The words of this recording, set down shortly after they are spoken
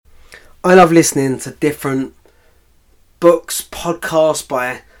I love listening to different books, podcasts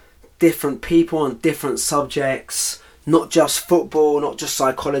by different people on different subjects, not just football, not just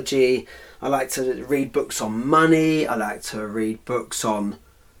psychology. I like to read books on money. I like to read books on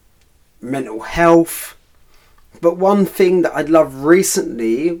mental health. But one thing that I'd loved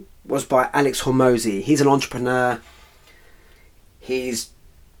recently was by Alex Hormozi. He's an entrepreneur. He's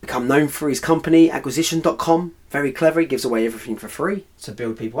become known for his company, acquisition.com. Very clever. He gives away everything for free to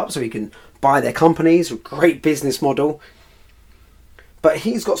build people up so he can buy their companies. A great business model. But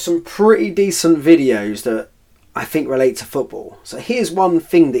he's got some pretty decent videos that I think relate to football. So here's one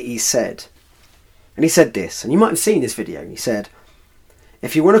thing that he said. And he said this, and you might have seen this video. He said,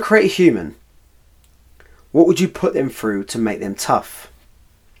 if you want to create a human, what would you put them through to make them tough?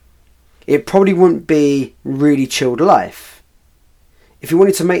 It probably wouldn't be really chilled life. If you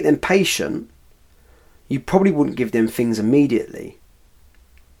wanted to make them patient, you probably wouldn't give them things immediately.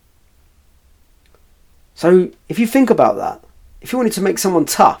 So if you think about that, if you wanted to make someone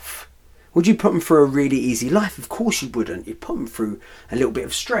tough, would you put them through a really easy life? Of course you wouldn't. You'd put them through a little bit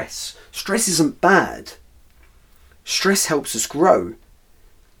of stress. Stress isn't bad. Stress helps us grow.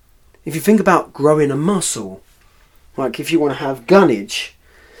 If you think about growing a muscle, like if you want to have gunnage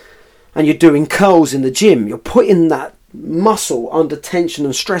and you're doing curls in the gym, you're putting that muscle under tension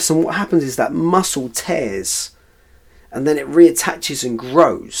and stress, and what happens is that muscle tears and then it reattaches and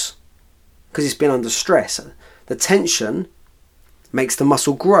grows because it's been under stress. The tension makes the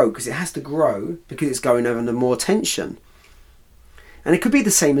muscle grow because it has to grow because it's going under more tension. And it could be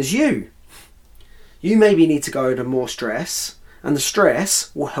the same as you. You maybe need to go under more stress, and the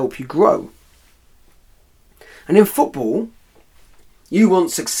stress will help you grow. And in football, you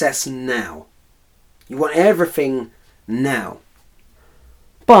want success now. You want everything now.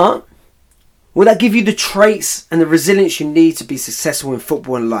 But will that give you the traits and the resilience you need to be successful in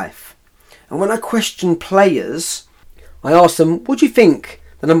football and life? And when I question players, I ask them, what do you think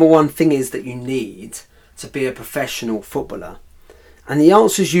the number one thing is that you need to be a professional footballer? And the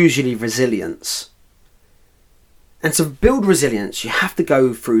answer is usually resilience. And to build resilience, you have to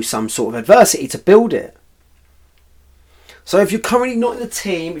go through some sort of adversity to build it. So if you're currently not in the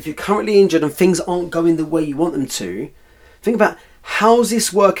team, if you're currently injured and things aren't going the way you want them to, think about, how's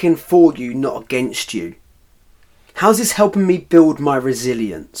this working for you, not against you? How's this helping me build my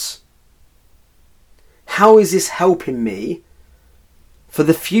resilience? How is this helping me for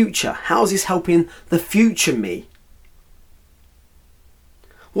the future? How is this helping the future me?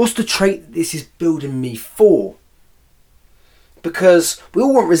 What's the trait that this is building me for? Because we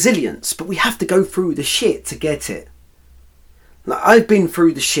all want resilience, but we have to go through the shit to get it. Like, I've been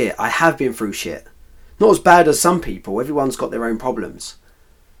through the shit. I have been through shit. Not as bad as some people. Everyone's got their own problems.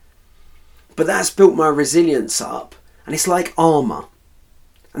 But that's built my resilience up. And it's like armour.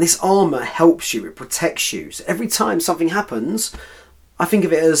 And this armour helps you. It protects you. So every time something happens, I think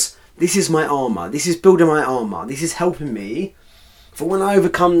of it as, this is my armour. This is building my armour. This is helping me for when I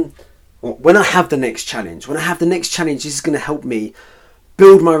overcome, or when I have the next challenge. When I have the next challenge, this is going to help me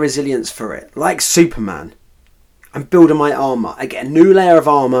build my resilience for it. Like Superman. I'm building my armour. I get a new layer of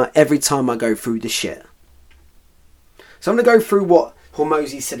armour every time I go through the shit. So I'm going to go through what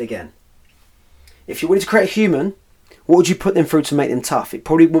Hormozi said again. If you wanted to create a human, what would you put them through to make them tough? It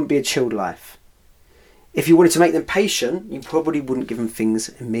probably wouldn't be a chilled life. If you wanted to make them patient, you probably wouldn't give them things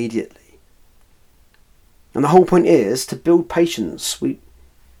immediately. And the whole point is, to build patience, we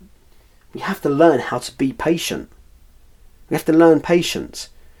have to learn how to be patient. We have to learn patience.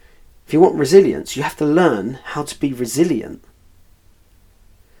 If you want resilience, you have to learn how to be resilient.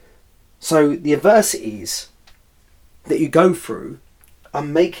 So the adversities that you go through are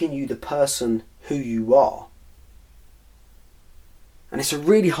making you the person who you are. And it's a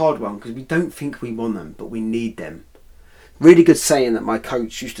really hard one because we don't think we want them, but we need them. Really good saying that my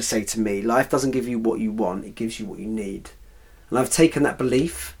coach used to say to me, life doesn't give you what you want, it gives you what you need. And I've taken that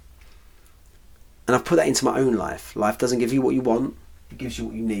belief and I've put that into my own life. Life doesn't give you what you want, it gives you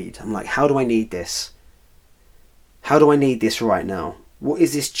what you need. I'm like, how do I need this? How do I need this right now? What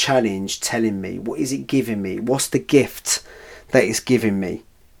is this challenge telling me? What is it giving me? What's the gift that it's giving me?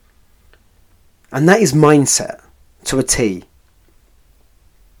 And that is mindset to a T.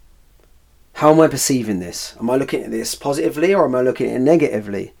 How am I perceiving this? Am I looking at this positively or am I looking at it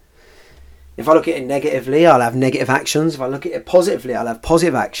negatively? If I look at it negatively, I'll have negative actions. If I look at it positively, I'll have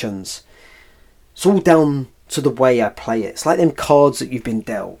positive actions. It's all down to the way I play it. It's like them cards that you've been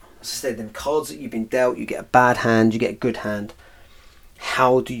dealt. As I said, them cards that you've been dealt, you get a bad hand, you get a good hand.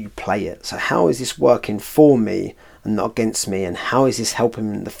 How do you play it? So how is this working for me and not against me? And how is this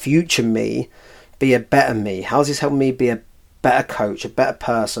helping the future me be a better me? How is this helping me be a better coach, a better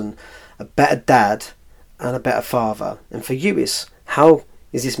person, a better dad, and a better father. And for you, it's how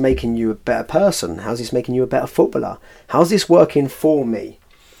is this making you a better person? How's this making you a better footballer? How's this working for me?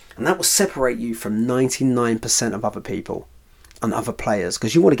 And that will separate you from 99% of other people and other players,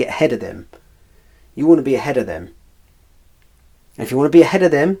 because you want to get ahead of them. You want to be ahead of them. And if you want to be ahead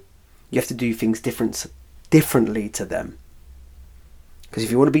of them, you have to do things differently to them. Because if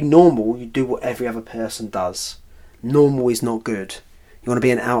you want to be normal, you do what every other person does. Normal is not good. You want to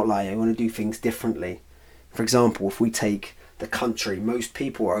be an outlier. You want to do things differently. For example, if we take the country, most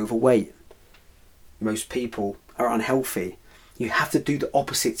people are overweight. Most people are unhealthy. You have to do the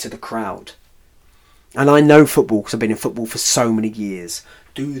opposite to the crowd. And I know football because I've been in football for so many years.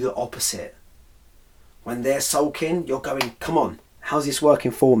 Do the opposite. When they're sulking, you're going, come on, how's this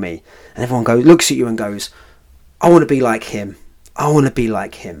working for me? And everyone looks at you and goes, I want to be like him. I want to be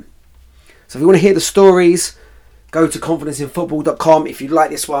like him. So if you want to hear the stories, go to confidenceinfootball.com. If you like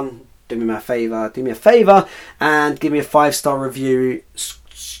this one, do me a favour and give me a 5-star review.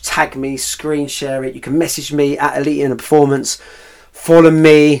 Tag me, screen share it. You can message me at Elite Inner Performance. Follow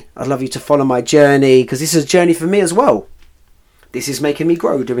me. I'd love you to follow my journey, because this is a journey for me as well. This is making me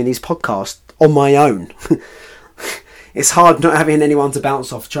grow doing these podcasts on my own. It's hard not having anyone to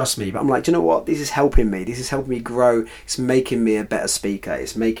bounce off, trust me. But I'm like, do you know what? This is helping me. This is helping me grow. It's making me a better speaker.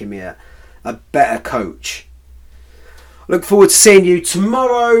 It's making me a better coach. Look forward to seeing you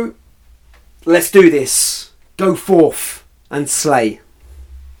tomorrow. Let's do this. Go forth and slay.